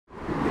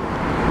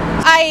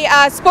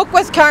I spoke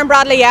with Karen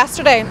Bradley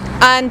yesterday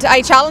and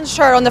I challenged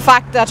her on the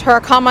fact that her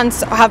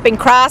comments have been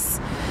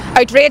crass,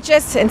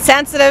 outrageous,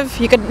 insensitive.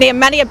 You could name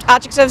many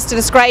adjectives to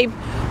describe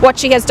what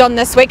she has done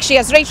this week. She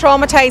has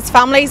re-traumatised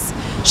families,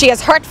 she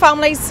has hurt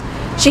families,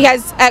 she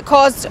has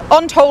caused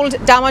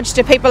untold damage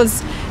to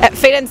people's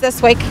feelings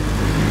this week.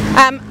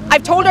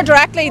 I've told her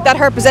directly that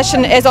her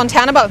position is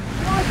untenable,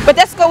 but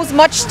this goes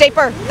much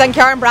deeper than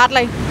Karen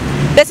Bradley.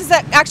 This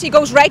actually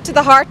goes right to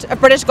the heart of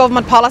British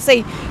government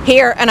policy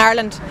here in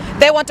Ireland.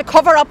 They want to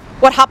cover up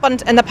what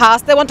happened in the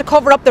past. They want to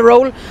cover up the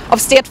role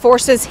of state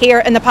forces here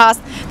in the past.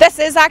 This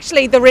is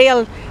actually the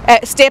real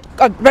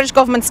British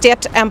government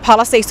state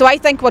policy. So I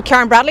think what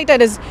Karen Bradley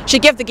did is she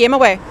gave the game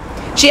away.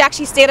 She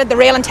actually stated the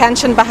real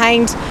intention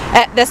behind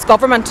this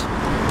government.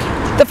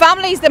 The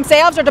families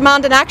themselves are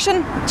demanding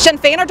action. Sinn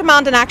Féin are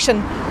demanding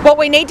action. What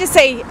we need to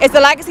see is the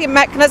legacy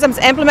mechanisms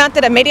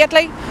implemented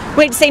immediately.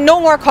 We need to see no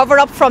more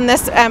cover-up from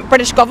this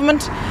British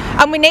government,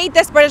 and we need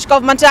this British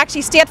government to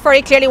actually state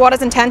very clearly what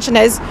its intention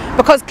is,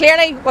 because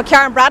clearly what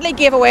Karen Bradley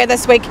gave away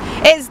this week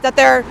is that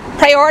their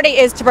priority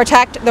is to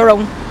protect their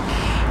own.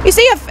 You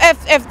see,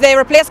 if they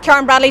replace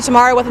Karen Bradley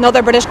tomorrow with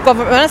another British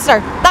government minister,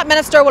 that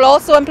minister will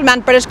also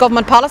implement British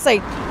government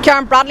policy.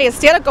 Karen Bradley has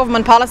stated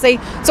government policy,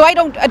 so it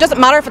doesn't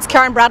matter if it's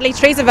Karen Bradley,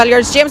 Theresa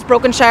Villiers, James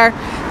Brokenshire,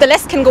 the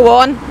list can go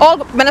on. All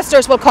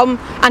ministers will come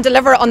and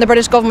deliver on the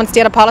British government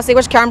stated policy,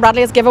 which Karen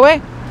Bradley has given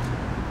away.